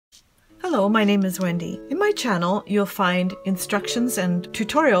Hello, my name is Wendy. In my channel, you'll find instructions and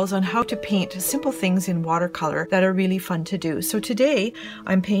tutorials on how to paint simple things in watercolor that are really fun to do. So today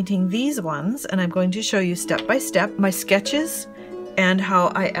I'm painting these ones and I'm going to show you step by step my sketches and how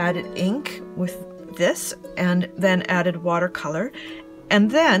I added ink with this and then added watercolor.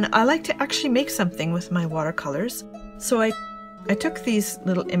 And then I like to actually make something with my watercolors. So I took these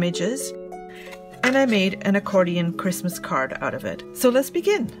little images and I made an accordion Christmas card out of it. So let's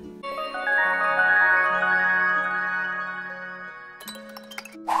begin.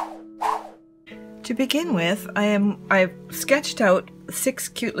 To begin with, I've sketched out 6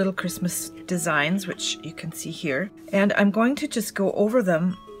 cute little Christmas designs, which you can see here, and I'm going to just go over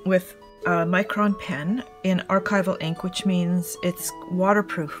them with a micron pen in archival ink, which means it's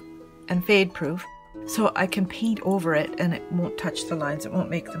waterproof and fade proof, so I can paint over it and it won't touch the lines, it won't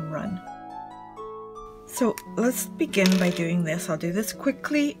make them run. So let's begin by doing this. I'll do this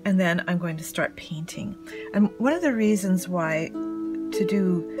quickly and then I'm going to start painting. And one of the reasons why to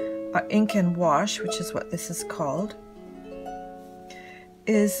do ink and wash, which is what this is called,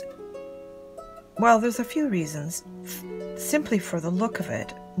 is, well, there's a few reasons. Simply for the look of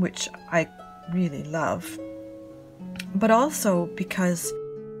it, which I really love, but also because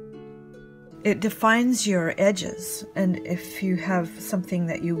it defines your edges, and if you have something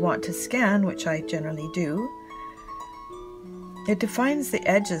that you want to scan, which I generally do, it defines the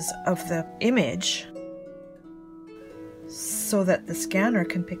edges of the image so that the scanner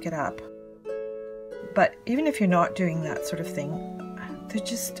can pick it up. But even if you're not doing that sort of thing, they're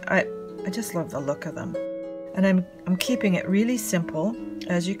just, I just love the look of them. And I'm keeping it really simple.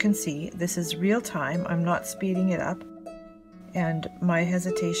 As you can see, this is real time. I'm not speeding it up. And my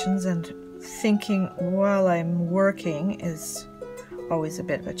hesitations and thinking while I'm working is always a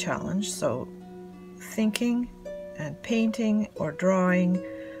bit of a challenge. So thinking and painting or drawing,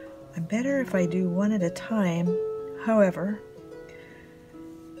 I'm better if I do one at a time. However,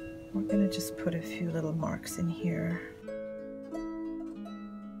 we're going to just put a few little marks in here.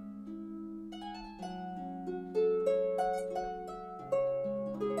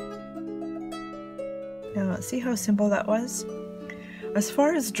 Now, see how simple that was? As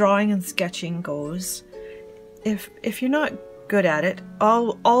far as drawing and sketching goes, if you're not good at it,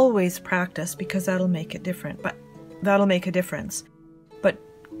 I'll always practice, because that'll make it different. But that'll make a difference. But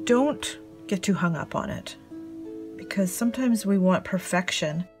don't get too hung up on it, because sometimes we want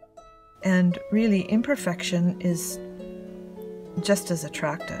perfection, and really imperfection is just as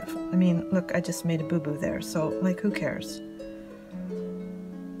attractive. I mean, look, I just made a boo-boo there, so like, who cares?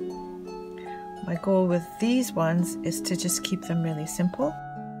 My goal with these ones is to just keep them really simple.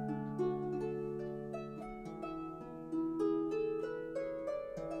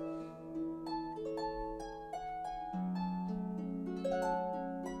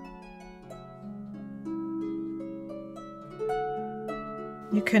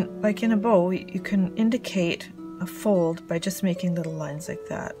 You can, like in a bow, you can indicate a fold by just making little lines like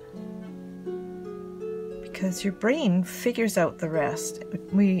that, because your brain figures out the rest.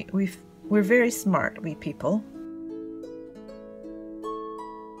 We're very smart, we people.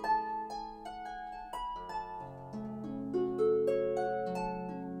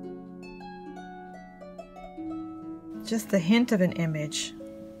 Just the hint of an image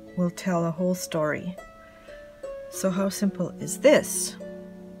will tell a whole story. So how simple is this?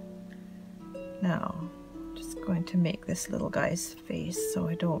 Now, I'm just going to make this little guy's face so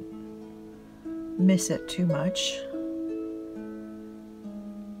I don't miss it too much.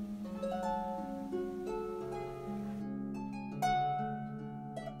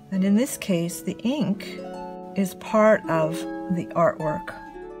 And in this case, the ink is part of the artwork.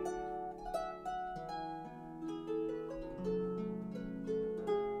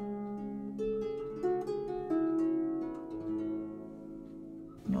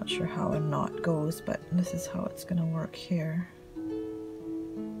 Not sure how a knot goes, but this is how it's going to work here.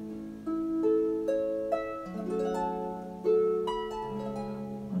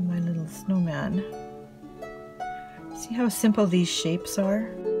 On my little snowman. See how simple these shapes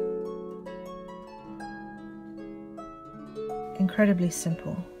are? Incredibly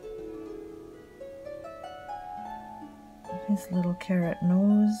simple. His little carrot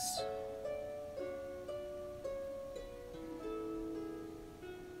nose.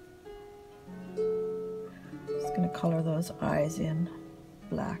 Going to color those eyes in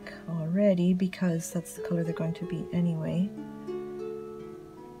black already, because that's the color they're going to be anyway.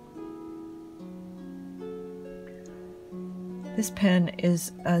 This pen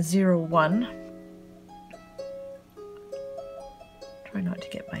is a 01. Try not to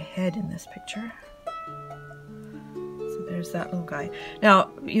get my head in this picture. So there's that little guy. Now,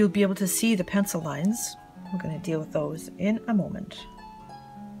 you'll be able to see the pencil lines. We're going to deal with those in a moment.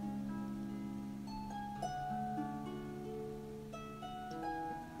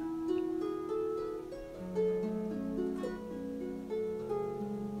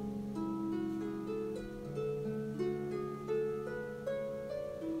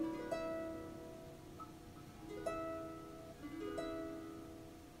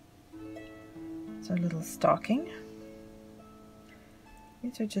 It's our little stocking.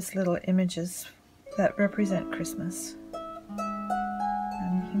 These are just little images that represent Christmas.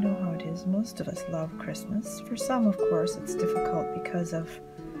 And you know how it is, most of us love Christmas. For some, of course, it's difficult because of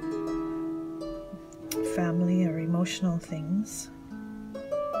family or emotional things.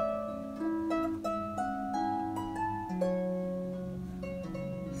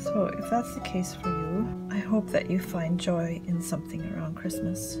 So if that's the case for you, I hope that you find joy in something around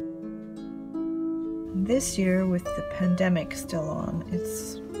Christmas. This year, with the pandemic still on,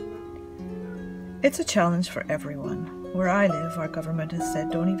 it's a challenge for everyone. Where I live, our government has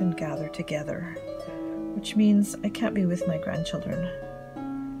said don't even gather together, which means I can't be with my grandchildren.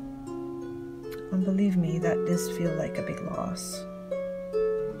 And believe me, that does feel like a big loss.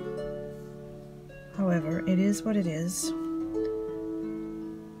 However, it is what it is.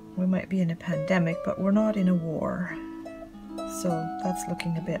 We might be in a pandemic, but we're not in a war. So that's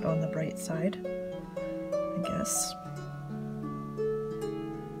looking a bit on the bright side, I guess.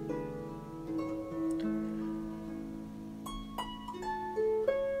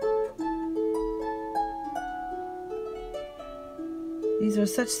 These are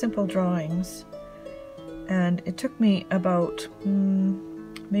such simple drawings, and it took me about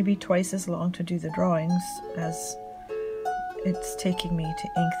maybe twice as long to do the drawings as it's taking me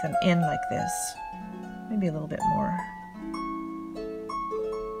to ink them in like this. Maybe a little bit more.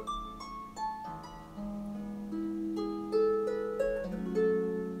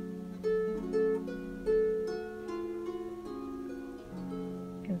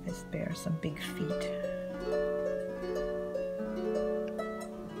 Give this bear some big feet.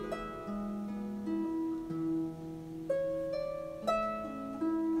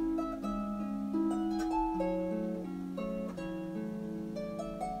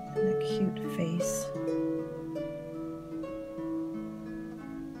 Cute face.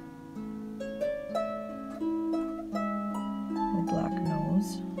 The black nose.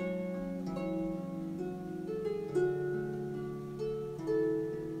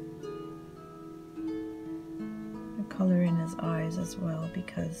 The color in his eyes as well,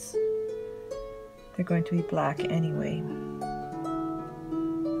 because they're going to be black anyway.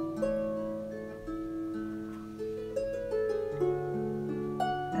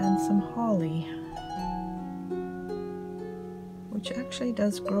 Some holly, which actually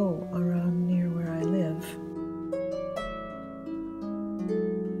does grow around near where I live.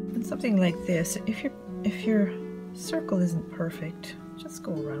 And something like this, if your circle isn't perfect, just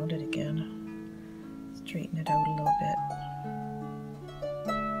go around it again. Straighten it out a little bit.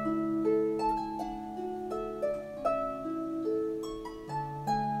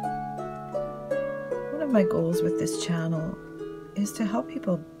 One of my goals with this channel is to help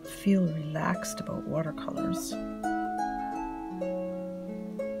people feel relaxed about watercolors.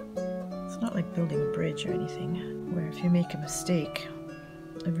 It's not like building a bridge or anything, where if you make a mistake,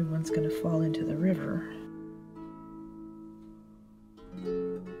 everyone's going to fall into the river.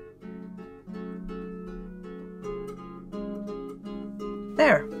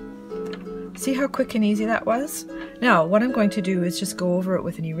 There! See how quick and easy that was? Now, what I'm going to do is just go over it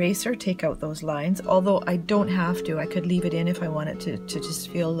with an eraser, take out those lines, although I don't have to. I could leave it in if I wanted to just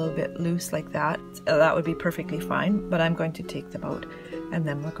feel a little bit loose like that. That would be perfectly fine, but I'm going to take them out, and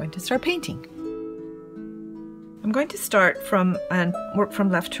then we're going to start painting. I'm going to start from and work from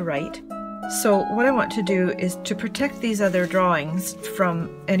left to right. So what I want to do is to protect these other drawings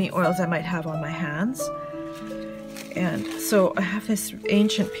from any oils I might have on my hands. And so I have this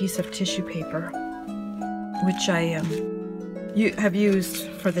ancient piece of tissue paper, which I have used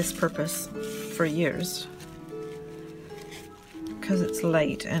for this purpose for years, because it's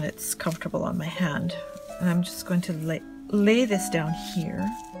light and it's comfortable on my hand. And I'm just going to lay this down here,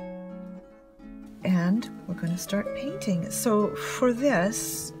 and we're going to start painting. So for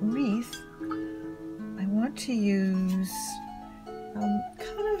this wreath, I want to use kind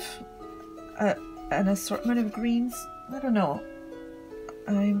of an assortment of greens. I don't know.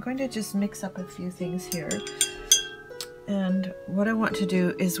 I'm going to just mix up a few things here, and what I want to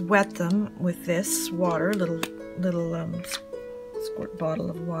do is wet them with this water, little squirt bottle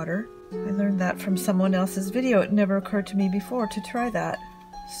of water. I learned that from someone else's video. It never occurred to me before to try that,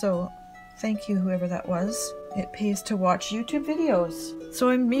 so thank you, whoever that was. It pays to watch YouTube videos. So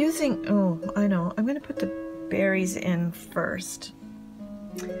I'm using, oh, I know, I'm going to put the berries in first.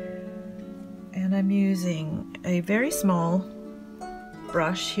 And I'm using a very small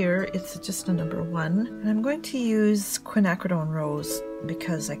brush here. It's just a number 1. And I'm going to use quinacridone rose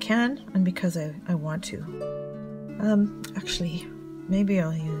because I can and because I want to. Actually, maybe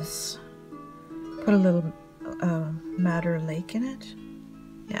I'll put a little Madder Lake in it.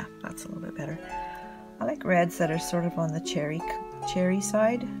 Yeah, that's a little bit better. I like reds that are sort of on the cherry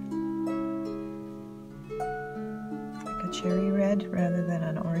side. Like a cherry red rather than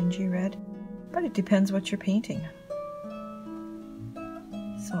an orangey red. But it depends what you're painting.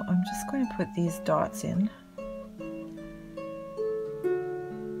 So I'm just going to put these dots in.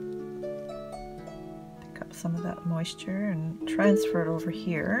 Pick up some of that moisture and transfer it over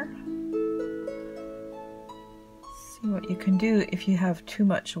here. See what you can do if you have too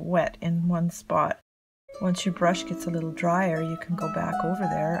much wet in one spot. Once your brush gets a little drier, you can go back over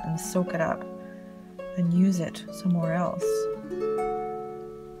there and soak it up and use it somewhere else.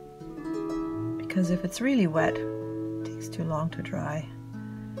 Because if it's really wet, it takes too long to dry.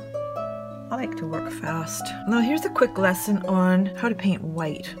 I like to work fast. Now here's a quick lesson on how to paint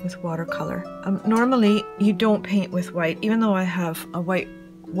white with watercolor. Normally you don't paint with white, even though I have a white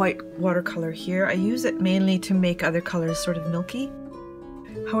watercolor here. I use it mainly to make other colors sort of milky.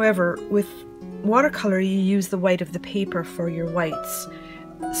 However, with watercolor you use the white of the paper for your whites.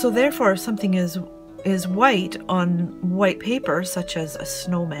 So therefore if something is white on white paper, such as a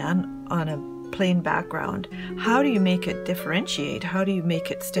snowman on a plain background, how do you make it differentiate? How do you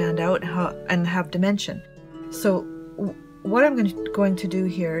make it stand out and have dimension? So what I'm going to do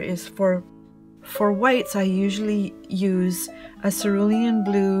here is for whites I usually use a cerulean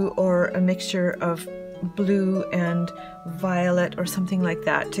blue or a mixture of blue and violet or something like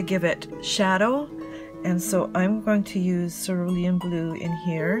that to give it shadow. And so I'm going to use cerulean blue in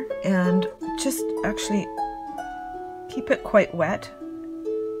here and just actually keep it quite wet.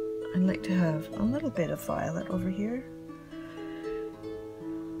 I'd like to have a little bit of violet over here.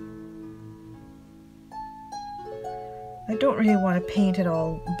 I don't really want to paint it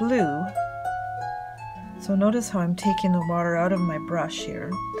all blue. So notice how I'm taking the water out of my brush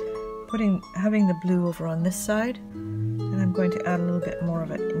here, having the blue over on this side, and I'm going to add a little bit more of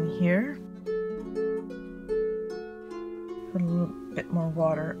it in here. Put a little bit more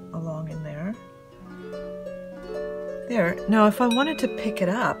water along in there. There. Now if I wanted to pick it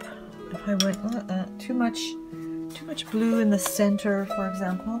up, if I went too much blue in the center, for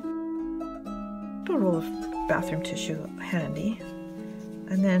example, put a roll of bathroom tissue handy,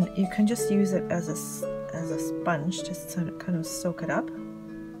 and then you can just use it as a sponge to kind of soak it up.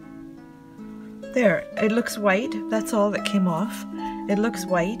 There, it looks white. That's all that came off. It looks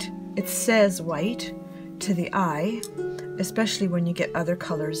white. It says white to the eye, especially when you get other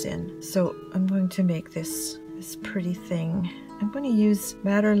colors in. So I'm going to make this pretty thing. I'm going to use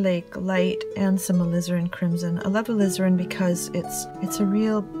Madder Lake Light and some alizarin crimson. I love alizarin because it's a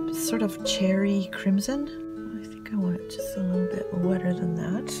real sort of cherry crimson. I think I want it just a little bit wetter than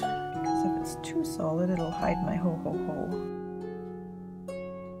that, because if it's too solid it'll hide my ho-ho-ho.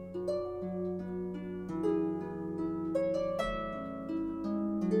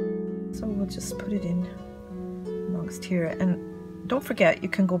 So we'll just put it in amongst here, and don't forget you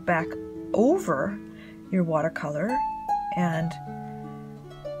can go back over your watercolor and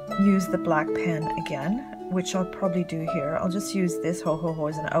use the black pen again, which I'll probably do here. I'll just use this ho-ho-ho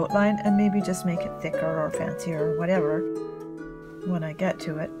as an outline and maybe just make it thicker or fancier or whatever when I get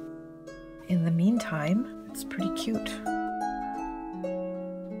to it. In the meantime, it's pretty cute.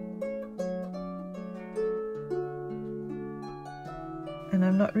 And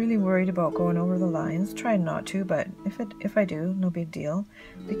I'm not really worried about going over the lines, trying not to, but if I do, no big deal,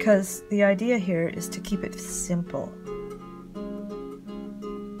 because the idea here is to keep it simple.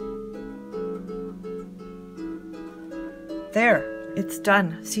 There, it's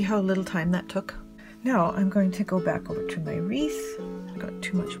done. See how little time that took? Now I'm going to go back over to my wreath. I got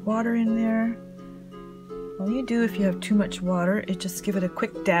too much water in there. All you do if you have too much water is just give it a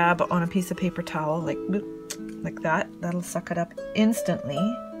quick dab on a piece of paper towel, like that. That'll suck it up instantly.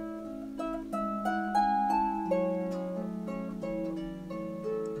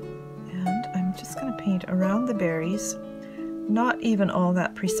 And I'm just going to paint around the berries, not even all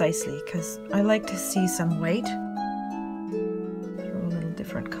that precisely, because I like to see some white. Throw a little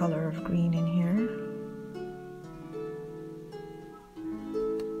different color of green in here.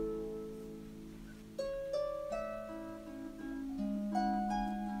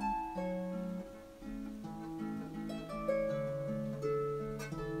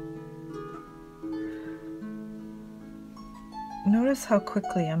 notice how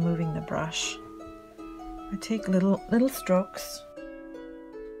quickly I'm moving the brush. I take little strokes,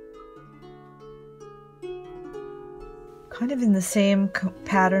 kind of in the same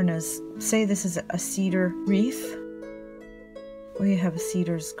pattern as, say this is a cedar wreath. We have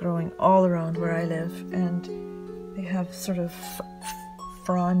cedars growing all around where I live, and they have sort of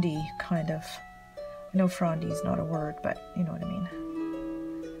frondy kind of, I know frondy is not a word, but you know what I mean.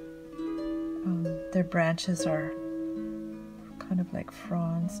 Their branches are kind of like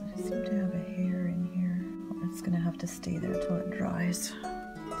fronds. I seem to have a hair in here. It's gonna have to stay there till it dries.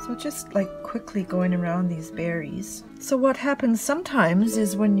 So just like quickly going around these berries. So what happens sometimes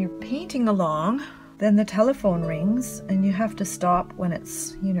is when you're painting along, then the telephone rings and you have to stop when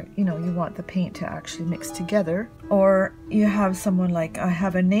it's, you want the paint to actually mix together. Or you have someone like, I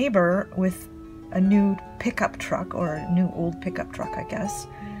have a neighbor with a new pickup truck, or a new old pickup truck, I guess.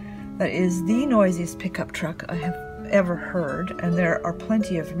 That is the noisiest pickup truck I have ever heard, and there are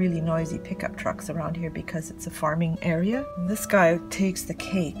plenty of really noisy pickup trucks around here because it's a farming area. This guy takes the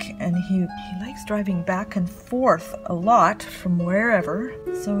cake, and he likes driving back and forth a lot from wherever.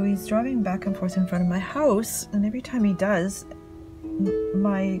 So he's driving back and forth in front of my house, and every time he does,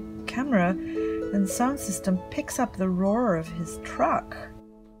 my camera and sound system picks up the roar of his truck.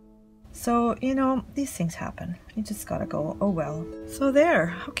 So, these things happen. You just gotta go, oh well. So there,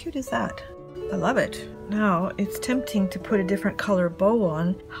 how cute is that? I love it. Now, it's tempting to put a different color bow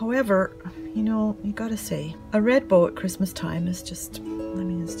on. However, you gotta say, a red bow at Christmas time is just,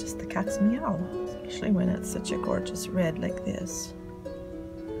 it's just the cat's meow. Especially when it's such a gorgeous red like this.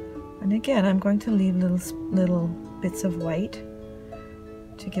 And again, I'm going to leave little bits of white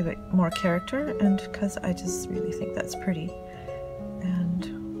to give it more character, and because I just really think that's pretty.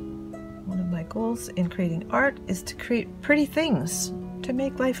 And one of my goals in creating art is to create pretty things, to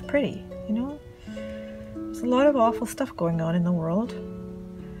make life pretty, There's a lot of awful stuff going on in the world.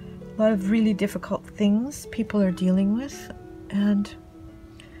 A lot of really difficult things people are dealing with, and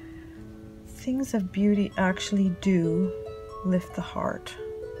things of beauty actually do lift the heart.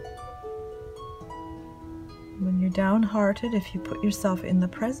 When you're downhearted, if you put yourself in the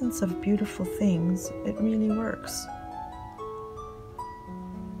presence of beautiful things, it really works.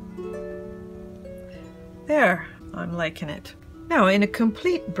 There, I'm liking it. Now, in a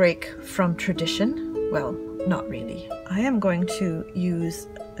complete break from tradition, well, not really, I am going to use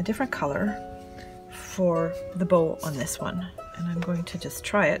a different color for the bow on this one, and I'm going to just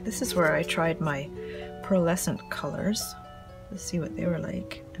try it. This is where I tried my pearlescent colors. Let's see what they were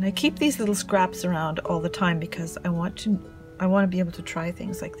like. And I keep these little scraps around all the time because I want to be able to try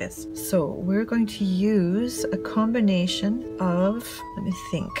things like this. So we're going to use a combination of, let me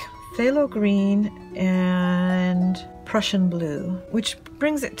think, phthalo green and Prussian blue, which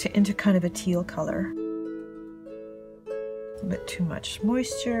brings it into kind of a teal color. A bit too much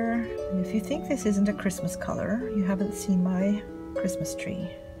moisture. And if you think this isn't a Christmas color, you haven't seen my Christmas tree,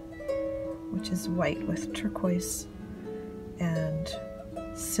 which is white with turquoise and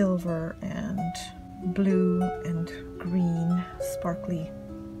silver and blue and green sparkly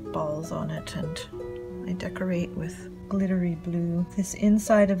balls on it, and I decorate with glittery blue. This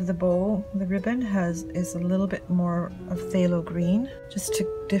inside of the bow, the ribbon is a little bit more of phthalo green, just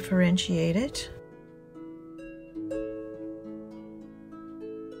to differentiate it.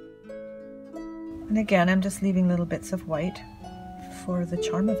 And again, I'm just leaving little bits of white for the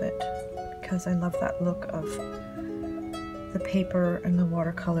charm of it, because I love that look of the paper and the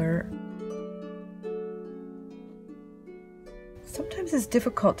watercolor. Sometimes it's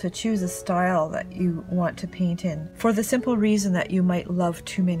difficult to choose a style that you want to paint in, for the simple reason that you might love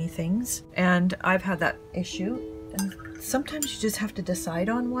too many things. And I've had that issue. And sometimes you just have to decide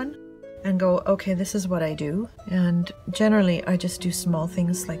on one and go, okay, this is what I do. And generally I just do small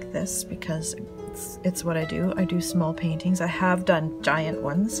things like this because it's what I do. I do small paintings. I have done giant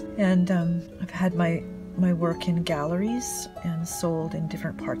ones, and I've had my work in galleries and sold in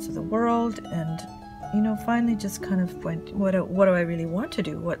different parts of the world, and finally just kind of went, what do I really want to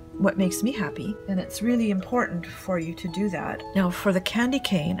do? What makes me happy? And it's really important for you to do that. Now for the candy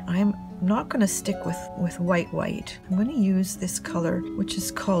cane, I'm not going to stick with white. I'm going to use this color, which is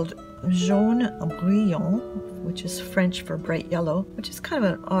called jaune brillant, which is French for bright yellow, which is kind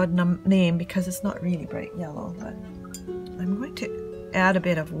of an odd name because it's not really bright yellow, but I'm going to add a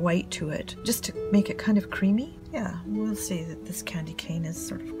bit of white to it just to make it kind of creamy. Yeah, we'll say that this candy cane is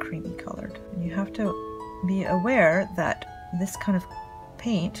sort of creamy colored. And you have to be aware that this kind of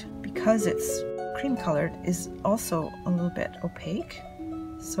paint, because it's cream colored, is also a little bit opaque.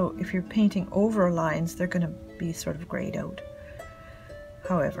 So if you're painting over lines, they're going to be sort of grayed out.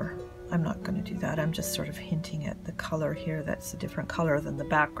 However, I'm not going to do that. I'm just sort of hinting at the color here that's a different color than the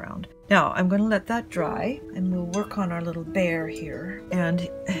background. Now I'm going to let that dry and we'll work on our little bear here. And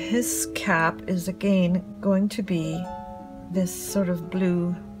his cap is again going to be this sort of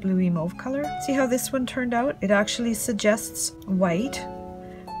bluey mauve color. See how this one turned out? It actually suggests white,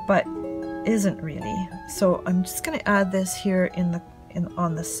 but isn't really. So I'm just going to add this here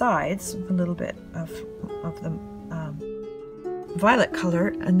on the sides, a little bit of the violet color,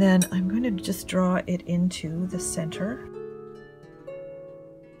 and then I'm going to just draw it into the center.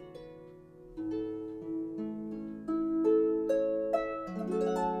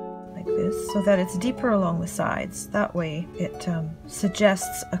 Like this, so that it's deeper along the sides. That way it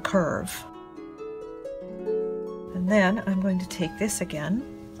suggests a curve. And then I'm going to take this again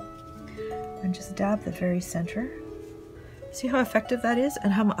and just dab the very center. See how effective that is?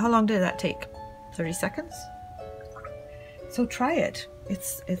 And how long did that take? 30 seconds? So try it.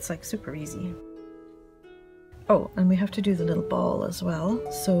 It's like super easy. Oh, and we have to do the little ball as well.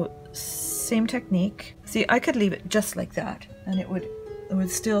 So same technique. See, I could leave it just like that and it would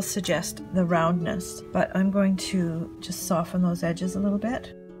still suggest the roundness, but I'm going to just soften those edges a little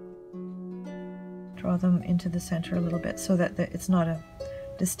bit. Draw them into the center a little bit so that it's not a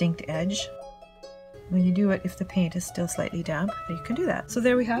distinct edge. When you do it, if the paint is still slightly damp, you can do that. So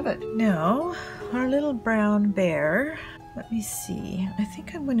there we have it. Now, our little brown bear. Let me see. I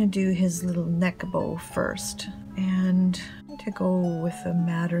think I'm going to do his little neck bow first. And I'm going to go with a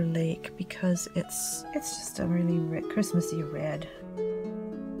Madder Lake because it's just a really Christmassy red.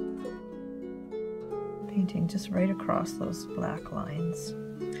 Painting just right across those black lines.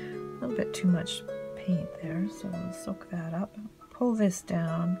 A little bit too much paint there, so we'll soak that up. Pull this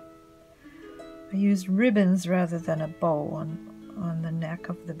down. I used ribbons rather than a bow on the neck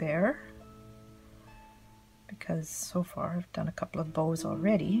of the bear because so far I've done a couple of bows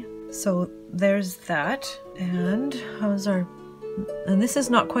already. So there's that. And and this is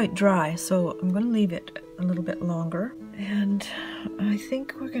not quite dry, so I'm going to leave it a little bit longer. And I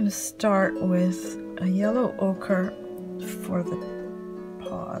think we're going to start with a yellow ochre for the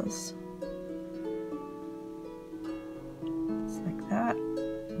paws. Just like that.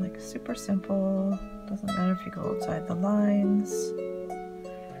 Like super simple, doesn't matter if you go outside the lines.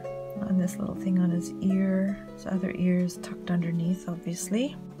 And this little thing on his ear, his other ear is tucked underneath,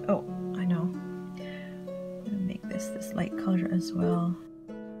 obviously. Oh, I know. I'm gonna make this light color as well.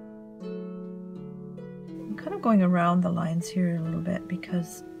 I'm kind of going around the lines here a little bit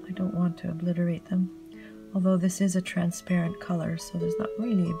because I don't want to obliterate them. Although this is a transparent color, so there's not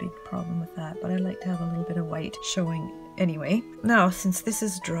really a big problem with that, but I like to have a little bit of white showing anyway. Now, since this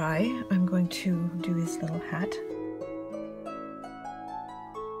is dry, I'm going to do his little hat.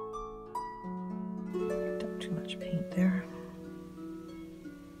 Picked up too much paint there.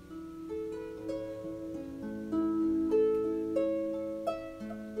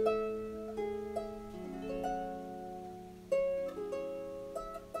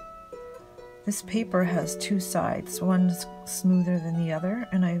 This paper has two sides, one's smoother than the other,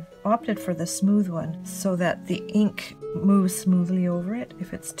 and I've opted for the smooth one so that the ink moves smoothly over it.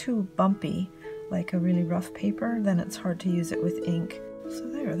 If it's too bumpy, like a really rough paper, then it's hard to use it with ink. So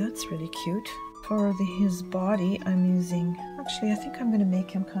there, that's really cute. For his body, I'm using, actually I think I'm going to make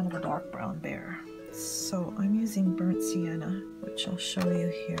him kind of a dark brown bear. So I'm using burnt sienna, which I'll show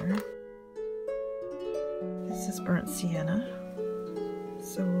you here. This is burnt sienna.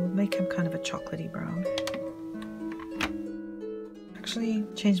 So we'll make him kind of a chocolatey brown. Actually,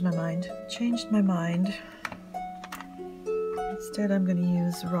 changed my mind. Instead, I'm going to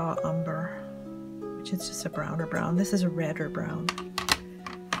use raw umber, which is just a browner brown. This is a redder brown.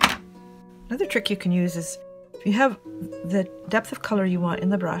 Another trick you can use is if you have the depth of color you want in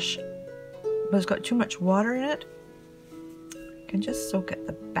the brush, but it's got too much water in it, you can just soak at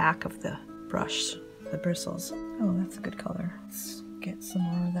the back of the brush, the bristles. Oh, that's a good color. Let's get some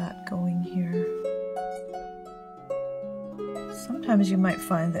more of that going here. Sometimes you might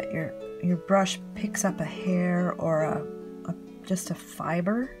find that your brush picks up a hair or just a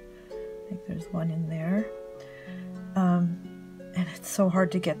fiber. I think there's one in there. And it's so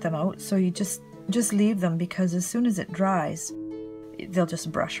hard to get them out, so you just leave them, because as soon as it dries, they'll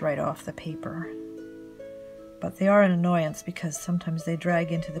just brush right off the paper. But they are an annoyance because sometimes they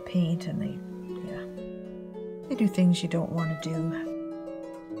drag into the paint and they do things you don't want to do.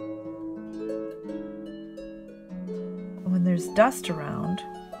 When there's dust around,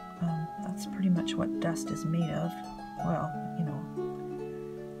 that's pretty much what dust is made of. Well, you know,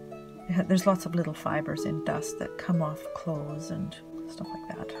 there's lots of little fibers in dust that come off clothes and stuff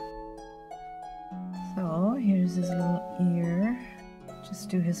like that. So here's his little ear. Just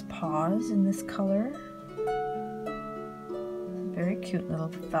do his paws in this color. Very cute little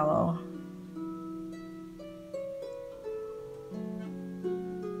fellow.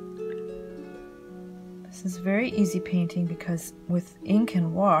 This is very easy painting because with ink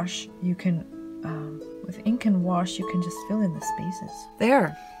and wash you can just fill in the spaces.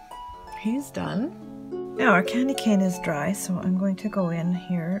 There, he's done. Now our candy cane is dry, so I'm going to go in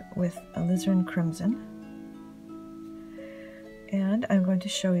here with alizarin crimson, and I'm going to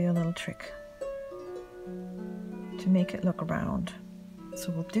show you a little trick to make it look round.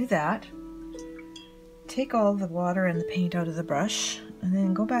 So we'll do that. Take all the water and the paint out of the brush and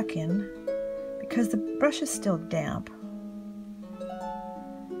then go back in, because the brush is still damp,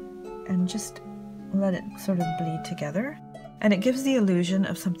 and just let it sort of bleed together, and it gives the illusion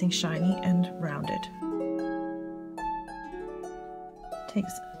of something shiny and rounded.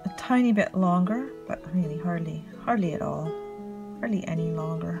 Takes a tiny bit longer, but really hardly at all, hardly any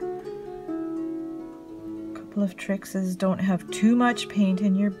longer. A couple of tricks is don't have too much paint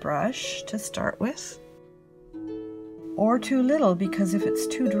in your brush to start with, or too little, because if it's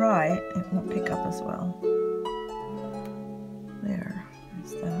too dry it won't pick up as well.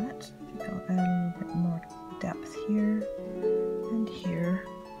 There's that. I think I'll add a little bit more depth here and here.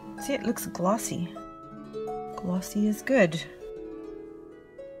 See, it looks glossy. Glossy is good.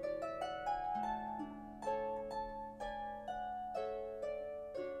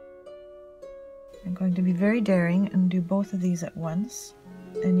 I'm going to be very daring and do both of these at once,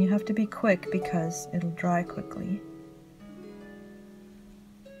 and you have to be quick because it'll dry quickly.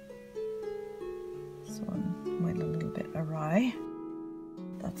 This one went a little bit awry.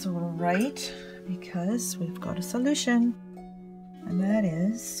 That's all right, because we've got a solution, and that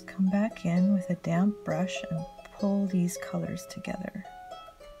is come back in with a damp brush and pull these colors together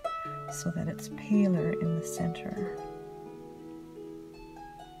so that it's paler in the center.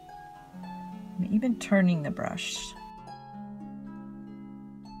 I'm even turning the brush.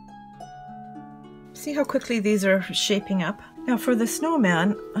 See how quickly these are shaping up? Now for the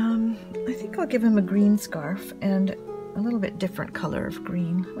snowman, I think I'll give him a green scarf and a little bit different color of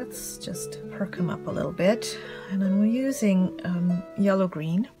green. Let's just perk him up a little bit. And I'm using yellow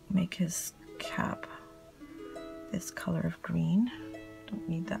green. Make his cap this color of green. Don't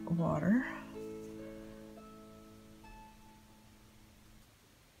need that water.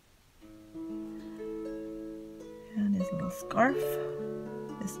 And his little scarf,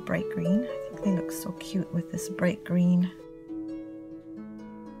 this bright green. I think they look so cute with this bright green.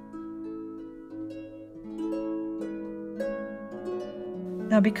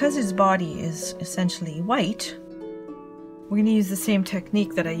 Now because his body is essentially white, we're going to use the same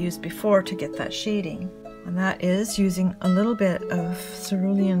technique that I used before to get that shading. And that is using a little bit of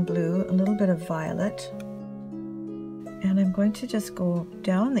cerulean blue, a little bit of violet. And I'm going to just go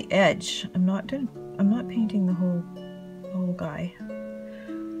down the edge. I'm not painting the whole guy.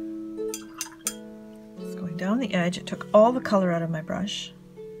 Just going down the edge. It took all the color out of my brush.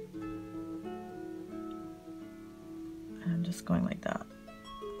 And I'm just going like that.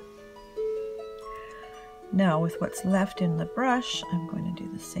 Now with what's left in the brush, I'm going to do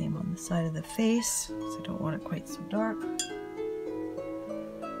the same on the side of the face, because I don't want it quite so dark.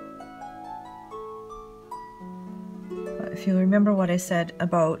 But if you remember what I said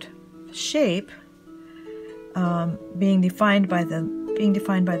about the shape being defined by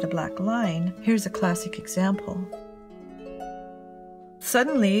the black line, here's a classic example.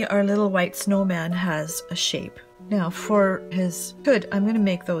 Suddenly our little white snowman has a shape. Now for his hood, I'm going to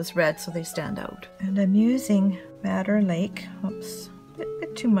make those red so they stand out. And I'm using Madder Lake. Oops, a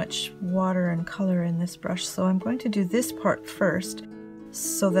bit too much water and color in this brush, so I'm going to do this part first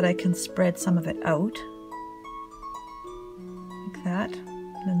so that I can spread some of it out. Like that.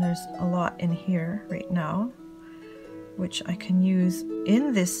 And then there's a lot in here right now, which I can use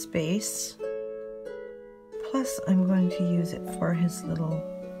in this space. Plus I'm going to use it for his little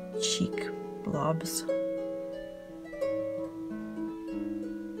cheek blobs.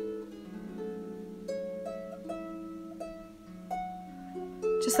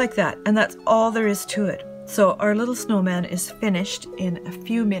 Just like that, and that's all there is to it. So our little snowman is finished in a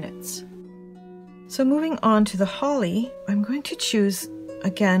few minutes. So moving on to the holly, I'm going to choose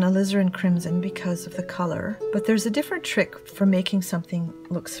again alizarin crimson because of the color, but there's a different trick for making something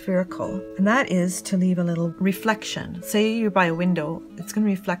look spherical, and that is to leave a little reflection. Say you're by a window, it's going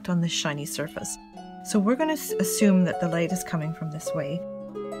to reflect on this shiny surface. So we're going to assume that the light is coming from this way,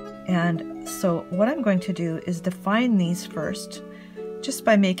 and so what I'm going to do is define these first, just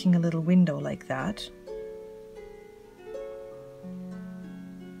by making a little window like that.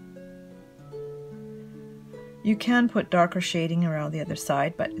 You can put darker shading around the other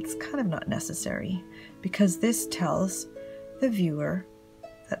side, but it's kind of not necessary because this tells the viewer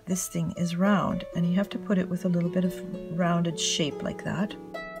that this thing is round, and you have to put it with a little bit of rounded shape like that.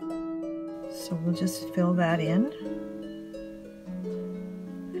 So we'll just fill that in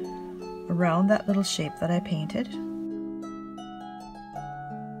around that little shape that I painted.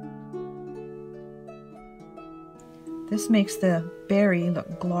 This makes the berry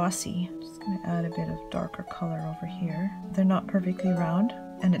look glossy. I'm just going to add a bit of darker color over here. They're not perfectly round,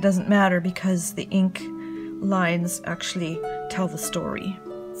 and it doesn't matter because the ink lines actually tell the story.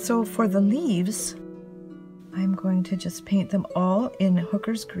 So for the leaves, I'm going to just paint them all in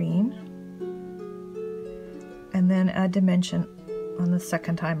Hooker's Green and then add dimension on the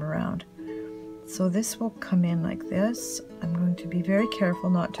second time around. So this will come in like this. I'm going to be very careful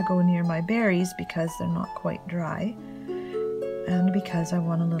not to go near my berries because they're not quite dry, and because I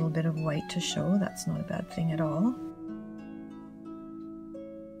want a little bit of white to show. That's not a bad thing at all.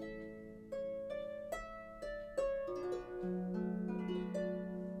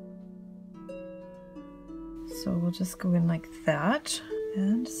 So we'll just go in like that,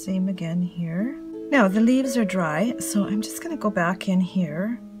 and same again here. Now the leaves are dry, so I'm just going to go back in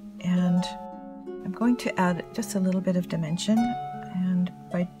here and I'm going to add just a little bit of dimension, and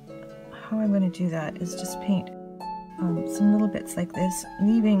by how I'm going to do that is just paint some little bits like this,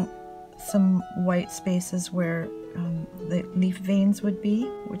 leaving some white spaces where the leaf veins would be,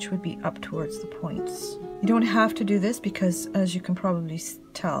 which would be up towards the points. You don't have to do this because, as you can probably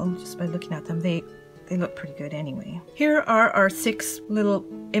tell just by looking at them, they look pretty good anyway. Here are our 6 little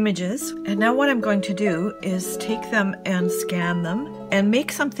images, and now what I'm going to do is take them and scan them and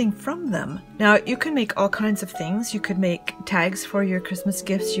make something from them. Now you can make all kinds of things. You could make tags for your Christmas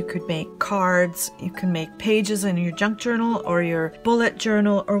gifts, you could make cards, you can make pages in your junk journal or your bullet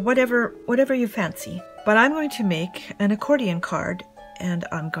journal or whatever you fancy. But I'm going to make an accordion card, and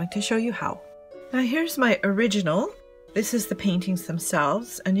I'm going to show you how. Now here's my original. This is the paintings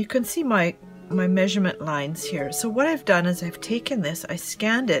themselves, and you can see my measurement lines here. So what I've done is I've taken this, I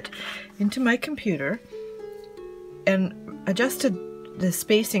scanned it into my computer and adjusted the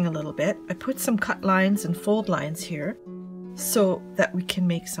spacing a little bit. I put some cut lines and fold lines here so that we can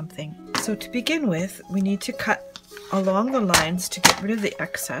make something. So to begin with, we need to cut along the lines to get rid of the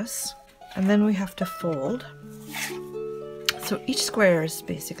excess, and then we have to fold. So each square is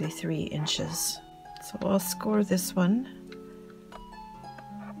basically 3 inches. So I'll score this one.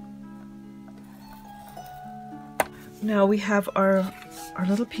 Now we have our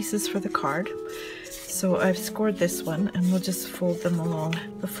little pieces for the card. So I've scored this one, and we'll just fold them along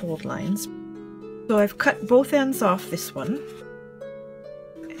the fold lines. So I've cut both ends off this one,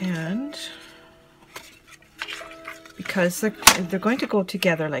 and because they're going to go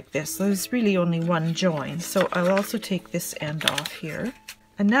together like this, so there's really only one join. So I'll also take this end off here.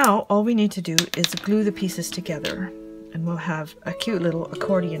 And now all we need to do is glue the pieces together, and we'll have a cute little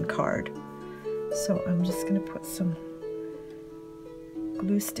accordion card. So I'm just going to put some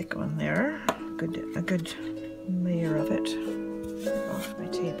glue stick on there, a good layer of it off my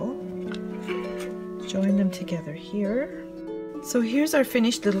table. Join them together here. So here's our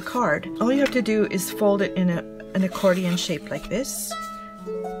finished little card. All you have to do is fold it in an accordion shape like this.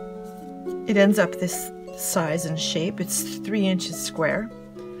 It ends up this size and shape. It's 3 inches square,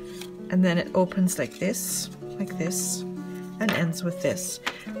 and then it opens like this, and ends with this.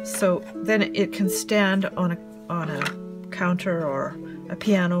 So then it can stand on a counter or a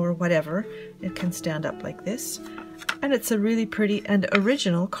piano or whatever. It can stand up like this, and it's a really pretty and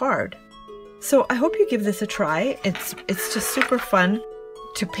original card. So I hope you give this a try. It's just super fun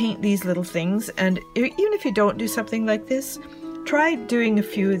to paint these little things, and even if you don't do something like this, try doing a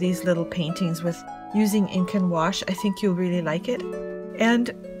few of these little paintings with using ink and wash. I think you'll really like it.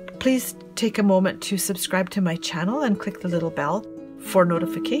 And please take a moment to subscribe to my channel and click the little bell for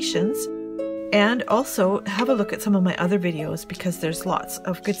notifications. And also have a look at some of my other videos because there's lots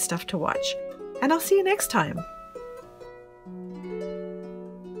of good stuff to watch. And I'll see you next time.